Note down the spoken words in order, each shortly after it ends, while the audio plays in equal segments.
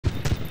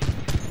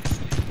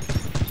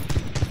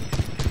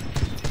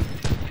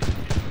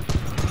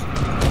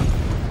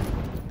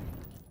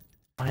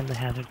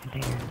biohazard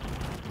containers.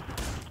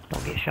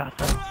 Don't get shot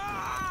though.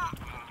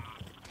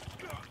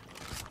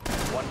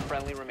 One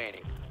friendly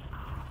remaining.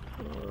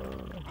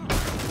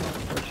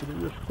 I should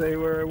have just stayed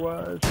where I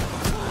was.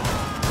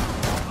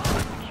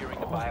 Securing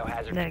the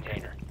biohazard Nick.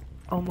 container.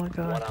 Oh my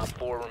god. 1 on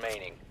 4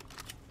 remaining.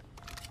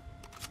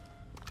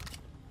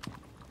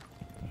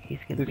 He's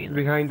gonna He's be in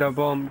behind that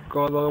bomb.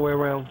 Go all the way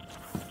around.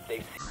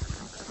 They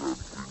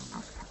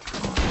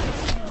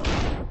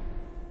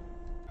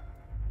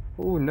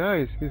Oh,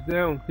 nice. He's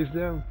down. He's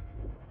down.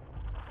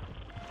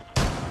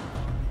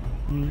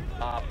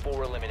 Op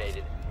 4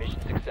 eliminated. Mission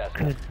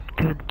successful.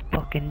 Good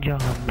fucking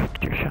job,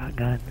 Mr.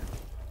 Shotgun.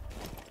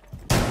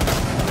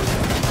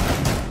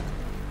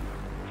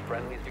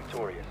 Friendly's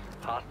victorious.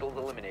 Hostiles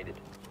eliminated.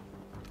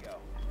 Go.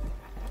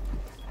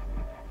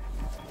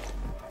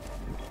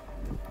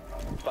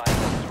 5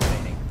 seconds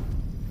remaining.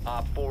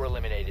 Op 4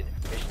 eliminated.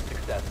 Mission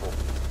successful.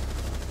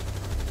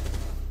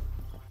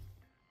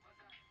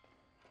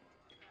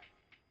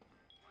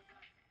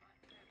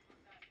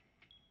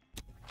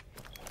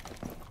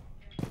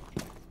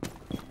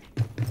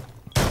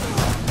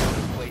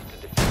 Placed a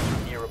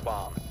diffuser near a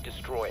bomb.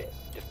 Destroy it.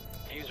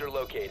 Diffuser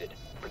located.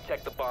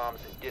 Protect the bombs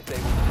and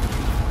disable the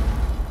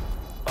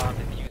diffuser. Bomb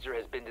diffuser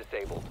has been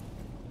disabled.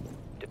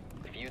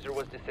 Diffuser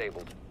was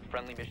disabled.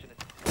 Friendly mission is...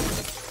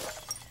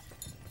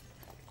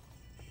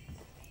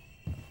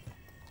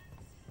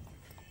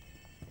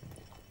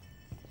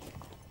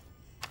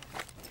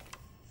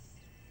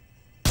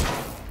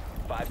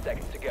 5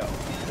 seconds to go.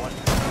 1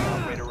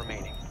 operator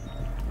remaining.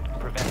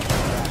 Prevent the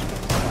crash with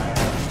the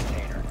biohazard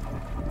container.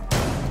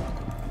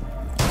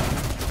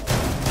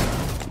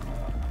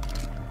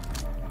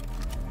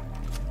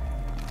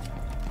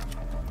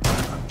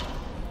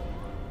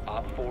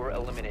 Op 4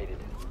 eliminated.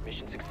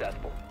 Mission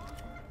successful.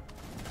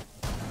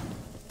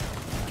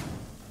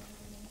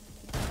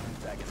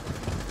 Seconds.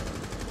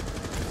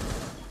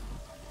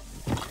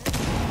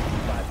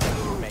 5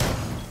 seconds remaining.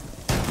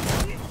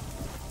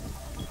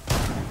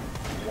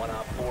 1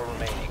 op 4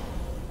 remaining.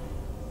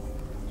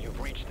 You've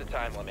reached the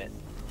time limit.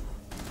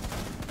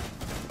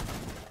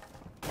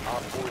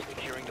 Op 4 is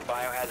securing the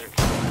biohazard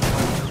container.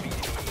 Proceed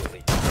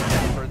immediately.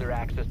 Further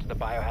access to the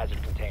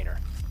biohazard container.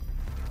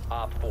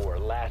 Op 4,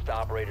 last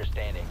operator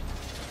standing.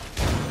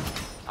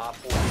 Op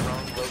 4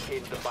 drone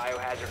located the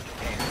biohazard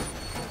container.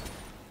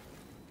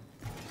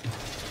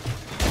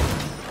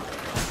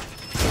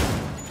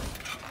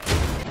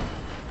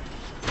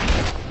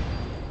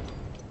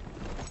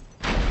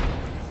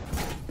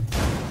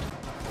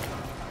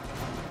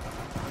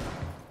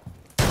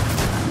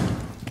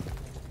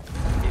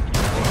 If you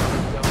stay in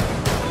the zone,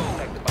 you will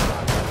be protected by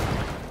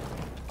hostiles.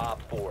 Op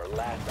 4,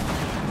 last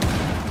operator.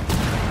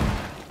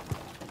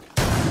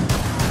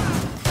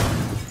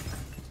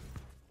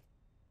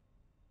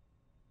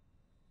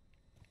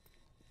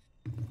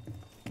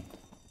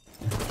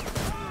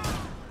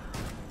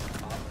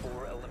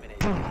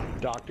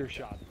 Doctor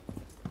shot.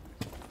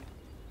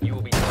 You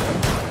will be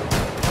spotted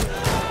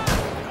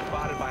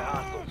by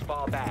hostiles.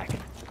 Fall back.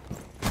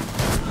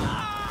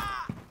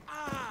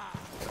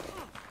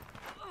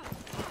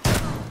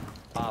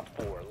 Op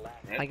 4,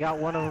 last. I got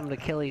one of them to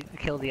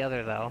kill the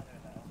other though.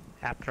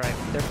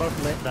 They're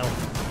both lit though.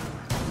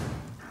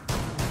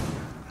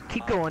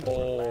 Keep going.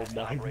 Oh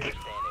my Operator god.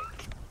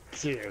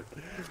 standing. Dude.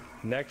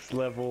 Next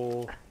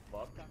level.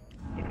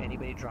 If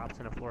anybody drops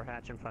in a floor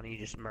hatch in front of you,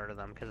 just murder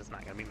them because it's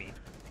not gonna be me.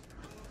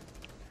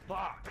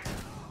 Fuck.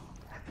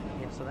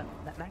 Yeah, so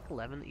that Mac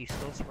 11 that you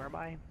still swear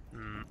by?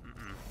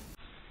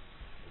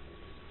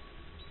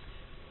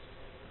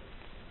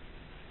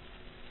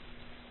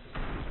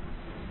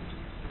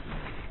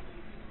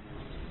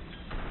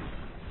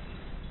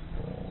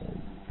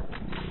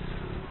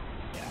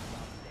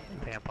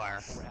 Vampire.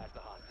 Has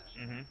the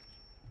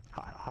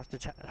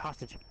hostage.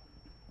 Hostage.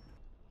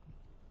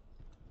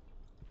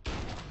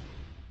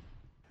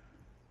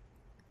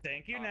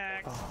 Thank you,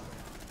 next.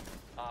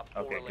 Op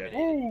 4 Okay, good.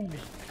 eliminated.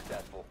 Mission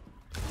successful.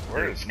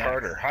 Where is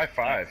Carter? High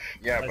five.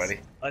 Yeah, buddy.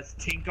 Let's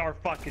tink our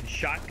fucking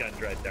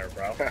shotguns right there,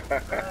 bro.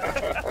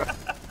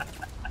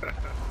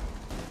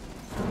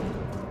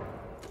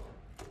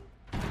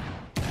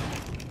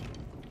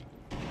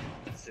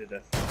 Let's do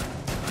this.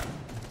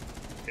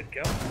 Good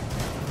go.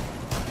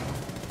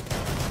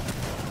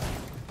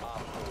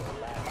 Op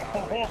 4, last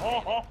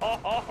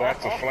operator.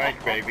 That's a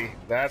flank, baby.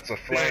 That's a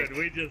flank. Dude,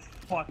 we just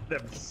fucked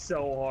them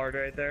so hard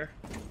right there.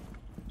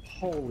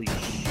 Holy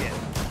shit.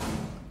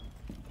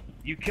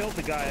 You killed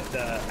the guy at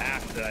the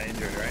axe that I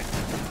injured, right?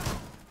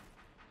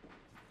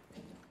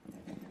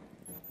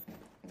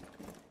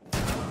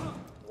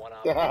 One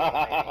op 4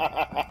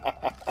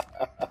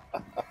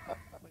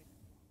 remaining.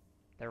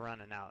 They're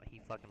running out. He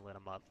fucking lit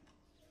them up.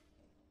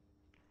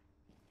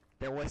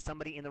 There was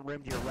somebody in the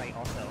room to your right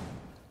also.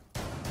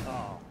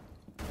 Oh.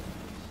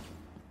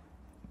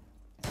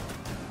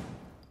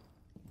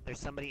 There's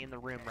somebody in the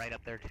room right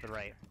up there to the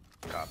right.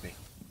 Copy.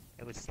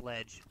 It was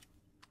Sledge.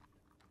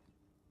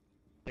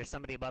 There's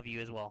somebody above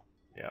you as well.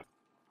 Yeah.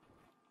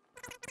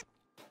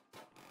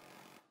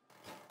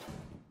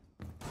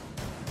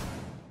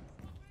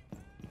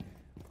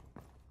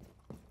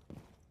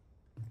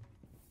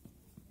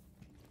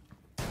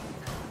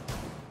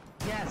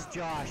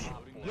 Josh.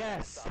 Op 4,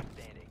 Yes. stop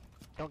standing.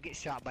 Don't get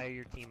shot by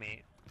your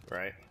teammate.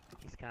 Right.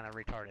 He's kind of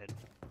retarded.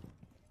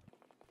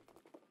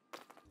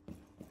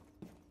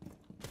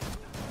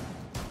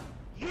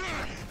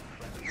 Yes!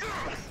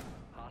 Yes!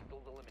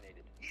 Hostiles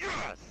eliminated.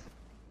 Yes!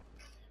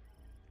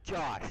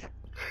 Josh,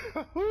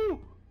 Woo!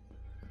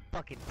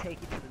 fucking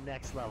take it to the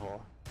next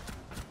level.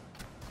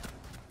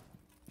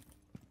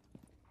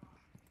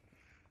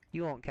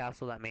 You won't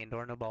castle that main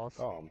door, no balls.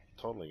 Oh, I'm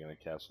totally gonna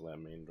castle that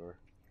main door.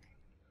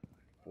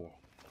 Cool.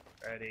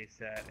 Ready,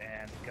 set,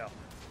 and go.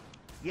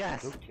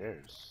 Yes! Who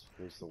cares?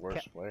 Who's the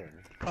worst player?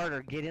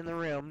 Carter, get in the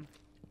room.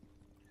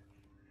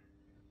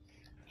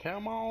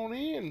 Come on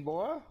in,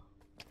 boy.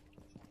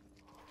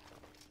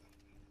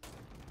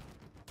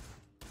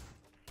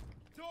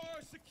 Door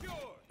secure.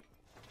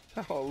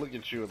 Oh, look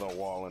at you with a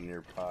wall in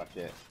your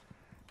pocket.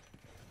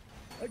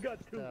 I got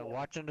two.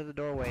 Watch under the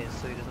doorways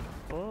so he doesn't.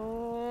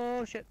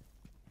 Oh shit!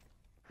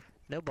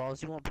 No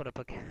balls. You won't put up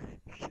a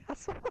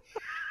castle.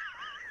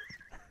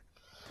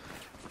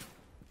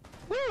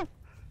 Woo!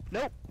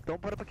 Nope.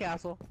 Don't put up a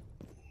castle.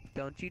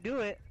 Don't you do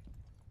it.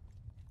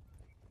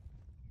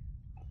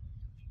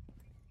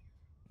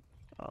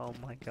 Oh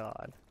my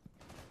god.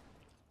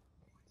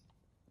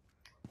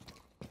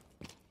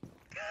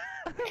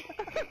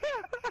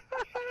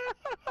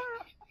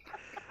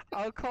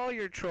 I'll call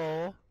your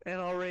troll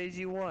and I'll raise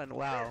you one.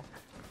 Wow.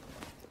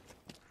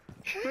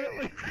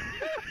 Really?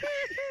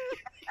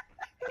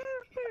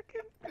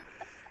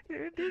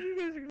 Dude, you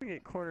guys are gonna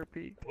get corner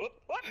peeked. What?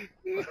 What?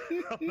 Woo,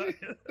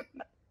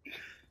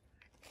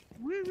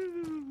 woo,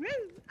 woo, woo.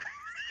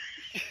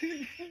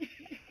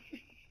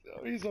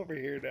 Oh, he's over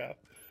here now.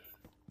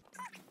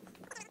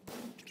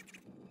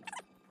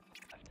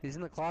 He's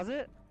in the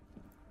closet?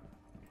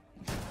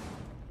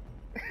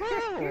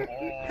 Oh,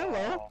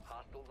 hello.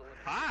 Hostiles eliminated.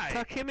 Hi.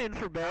 Tuck him in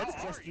for bed.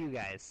 How Just are you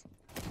guys.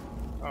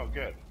 Oh,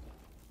 good.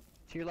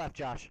 To your left,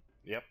 Josh.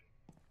 Yep.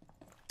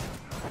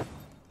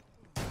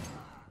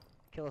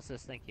 Kill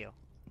assist, thank you.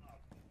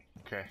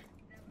 Okay.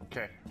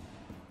 Okay.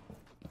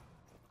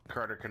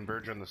 Carter,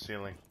 converge on the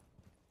ceiling.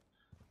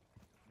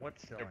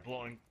 What's They're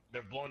blowing the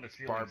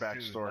ceiling. Bar back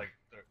too, store. Like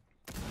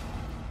they're-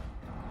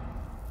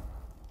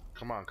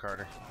 Come on,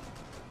 Carter.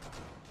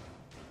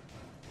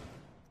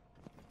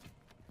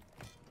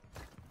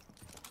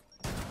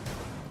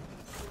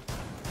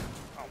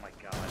 Oh my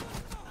god.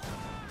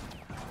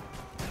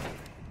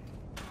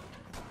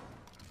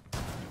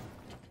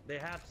 They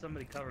have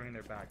somebody covering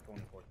their back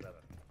 24/7.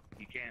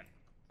 You can't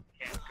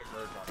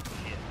converge on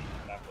shit.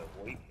 You have to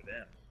wait for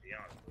them, to be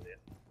honest with you.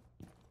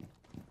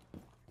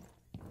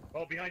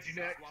 Oh, behind you,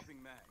 Nick.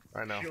 Swapping mags.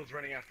 I know. Shield's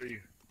running after you.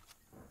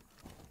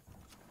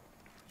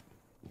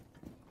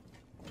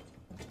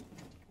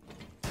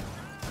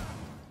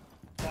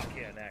 Fuck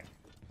yeah, Nick.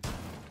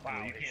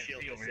 Wow, you his can't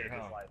shield see just over here, saved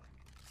his huh? life.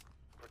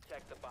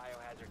 Protect the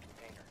biohazard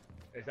container.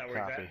 Is that where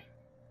Copy. he's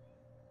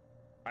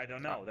at? I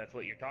don't know. That's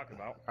what you're talking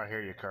about. I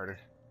hear you, Carter.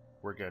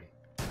 We're good.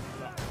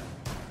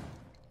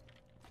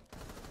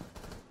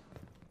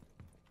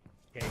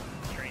 Okay,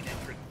 train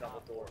entrance,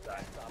 double door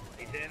side.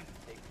 He's in.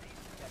 They cease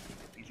attempting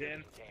to He's secure in.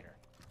 the container.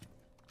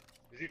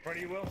 Is he in front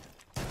of you, Will?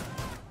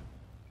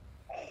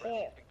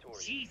 Oh,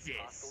 Victorious. Jesus!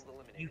 Hostiles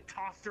eliminated. You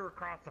tossed her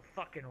across the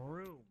fucking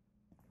room.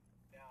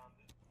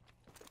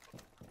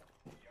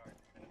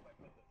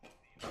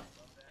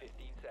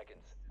 15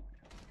 seconds.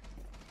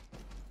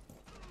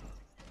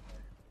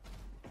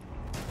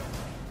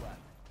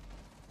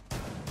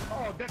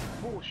 Oh, that's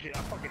bullshit. I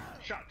fucking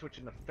shot Twitch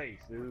in the face,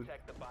 dude.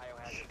 Protect the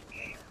biohazard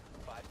container.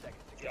 5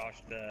 seconds to go.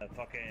 Josh, the Op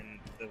 4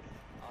 is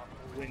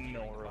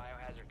windmill securing the room.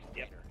 biohazard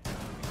Yep. container.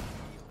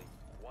 Immediately.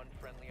 One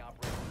friendly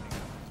operator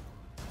remaining.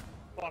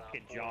 One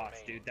Fucking Op 4 Josh,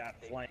 remaining. dude, that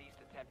They've flank.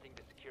 ceased attempting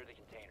to secure the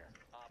container.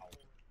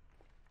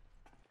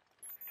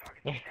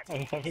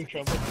 I'm having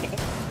trouble.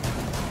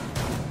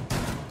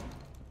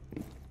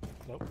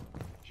 Nope.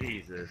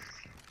 Jesus.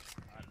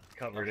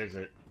 Covered, is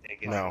it?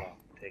 Take it No. slow.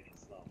 Take it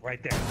slow.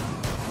 Right there.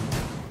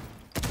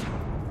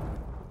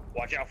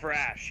 Watch out for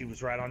Ash. She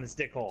was right on his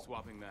dick hole.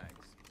 Swapping mags.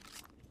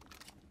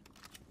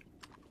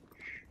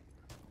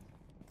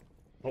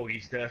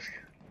 Hoagie's desk.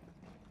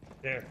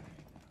 There.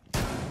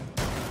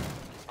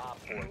 Op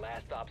 4,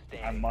 last stop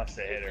standing. I must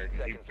have hit her 15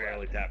 because he seconds barely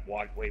left. tapped.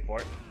 Walk. Wait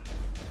for it.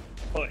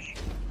 Push.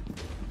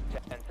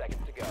 10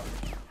 seconds to go.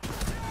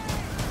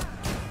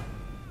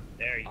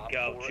 There you Op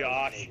go, 4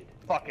 Josh. eliminated.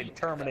 Fucking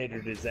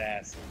terminated his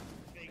ass.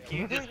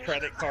 You just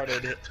credit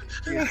carded it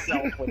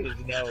yourself with his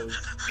nose.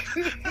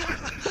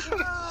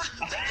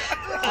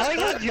 I like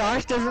how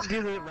Josh doesn't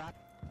do the rap.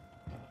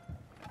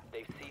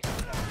 They've ceased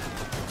attempting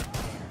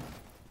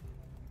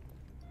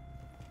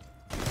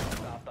to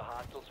stop the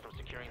hostiles from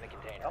securing the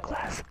container.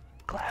 Glass.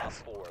 Op Glass.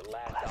 4,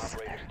 last Glass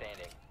operator there.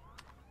 standing.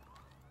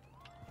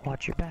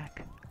 Watch your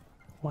back.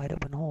 Wide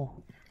open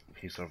hole.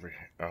 He's over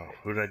here. Oh,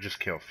 who did I just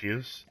kill?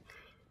 Fuse?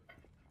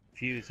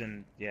 Fuse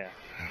and yeah,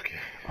 Okay.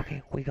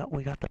 Okay, we got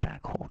the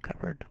back hole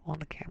covered on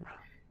the camera.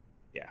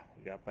 yeah,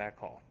 we got back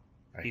hall.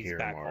 I He's hear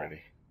back him hall.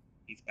 already.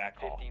 He's back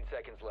hall. 15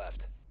 seconds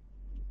left.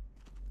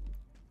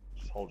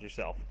 hold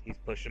yourself. He's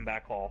pushing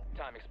back hall.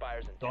 Time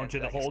expires in 10 Going to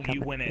the seconds. hole,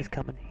 you win He's it.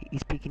 coming.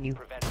 He's peeking you.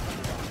 Prevent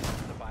further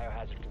access to the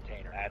biohazard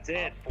container. That's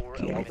it. Op 4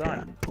 Well eliminated.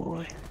 done.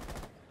 Boy.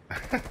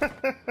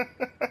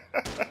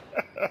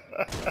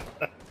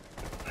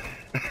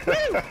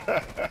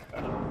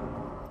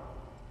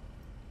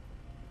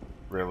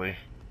 Really?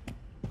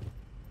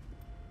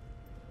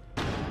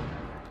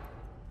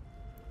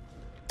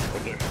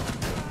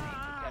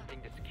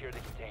 Attempting to secure the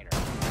container.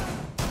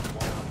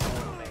 1 Op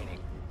 4 remaining.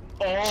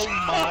 Oh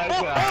my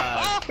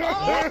god!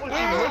 What was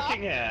he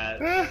looking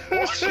at?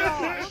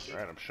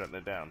 Alright, I'm shutting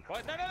it down.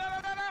 What?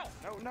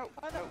 No! No,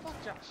 Why the fuck,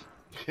 Josh?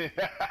 no.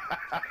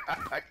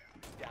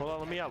 Hold on,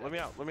 let me out.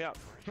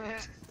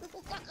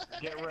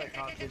 Get wrecked,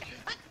 hostage.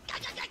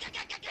 5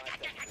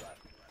 seconds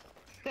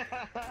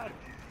left.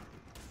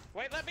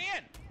 Wait, let me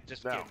in!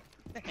 Just No.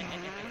 kidding.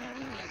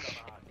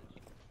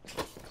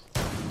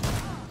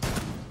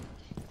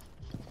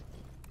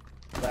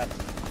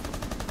 Left.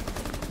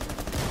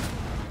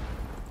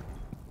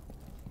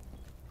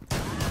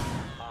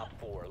 Op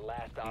 4,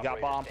 last got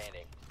operator bombed.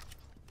 standing.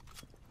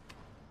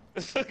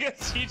 Look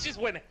at, he just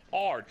went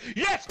hard.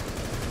 Yes!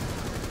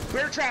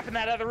 Bear trap in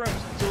that other room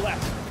to the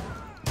left.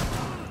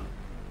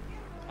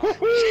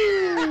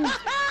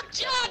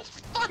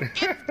 Just fucking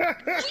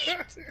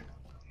sweet!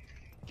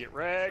 Get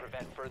wrecked.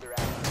 Prevent further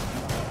access to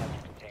the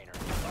biohazard container.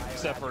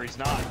 Except for Biohazard he's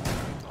not. container.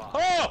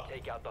 Oh!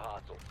 Take out the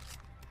hostiles.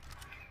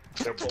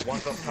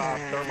 One's up top,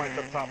 Thermite's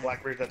up top,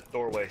 Blackbeard's at the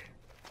doorway.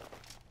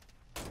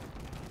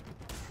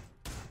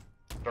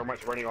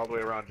 Thermite's running all the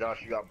way around,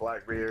 Josh. You got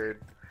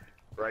Blackbeard,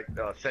 right,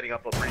 setting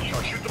up a breach.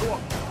 Oh, shoot the door!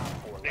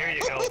 There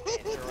you go.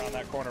 Clear around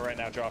that corner right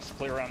now, Josh.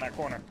 Clear around that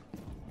corner.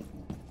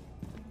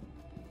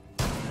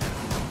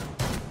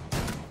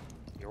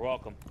 You're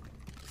welcome.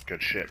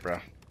 Good shit, bro.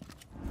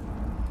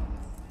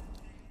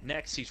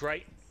 Next, he's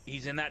right.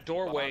 He's in that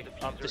doorway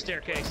up the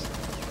staircase.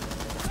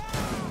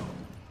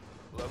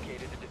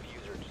 Located the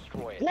diffuser.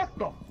 Destroy it. What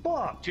the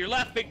fuck? To your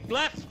left, big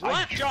left,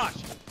 Josh.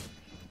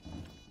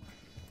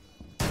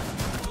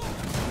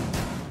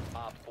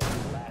 Op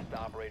 4, last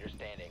operator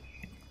standing.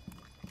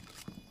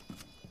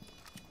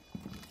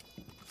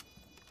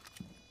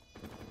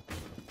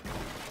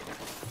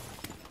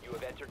 You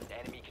have entered an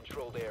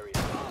enemy-controlled area.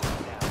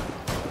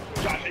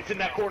 Now, Josh, it's in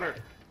that corner.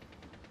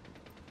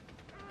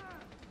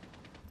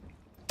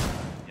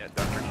 Yeah,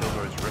 Dr.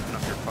 Killjoy is ripping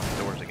up your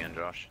fucking doors again,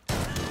 Josh.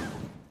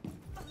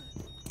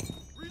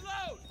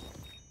 Reload!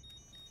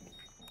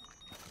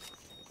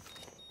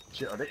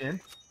 Shit, are they in?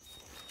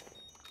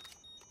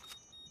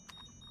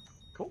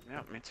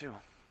 Yeah, me too.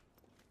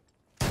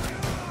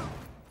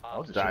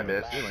 Op just 4, die,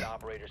 bitch. last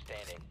operator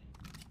standing.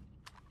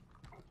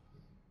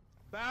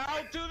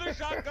 Bow to the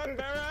shotgun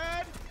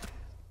baron.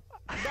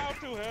 Bow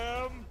to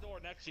him. Door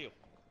next to you.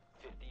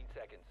 15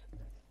 seconds.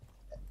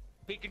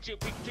 Pikachu,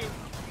 Pikachu.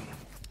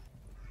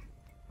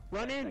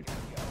 Run in.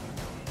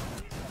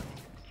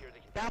 Secure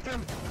the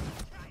Bathroom.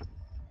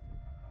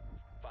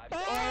 5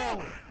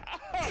 Oh!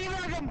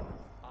 Teabag him!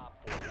 Op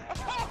 4,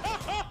 last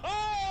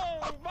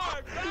Oh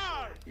my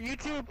God!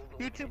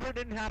 YouTuber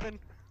didn't happen.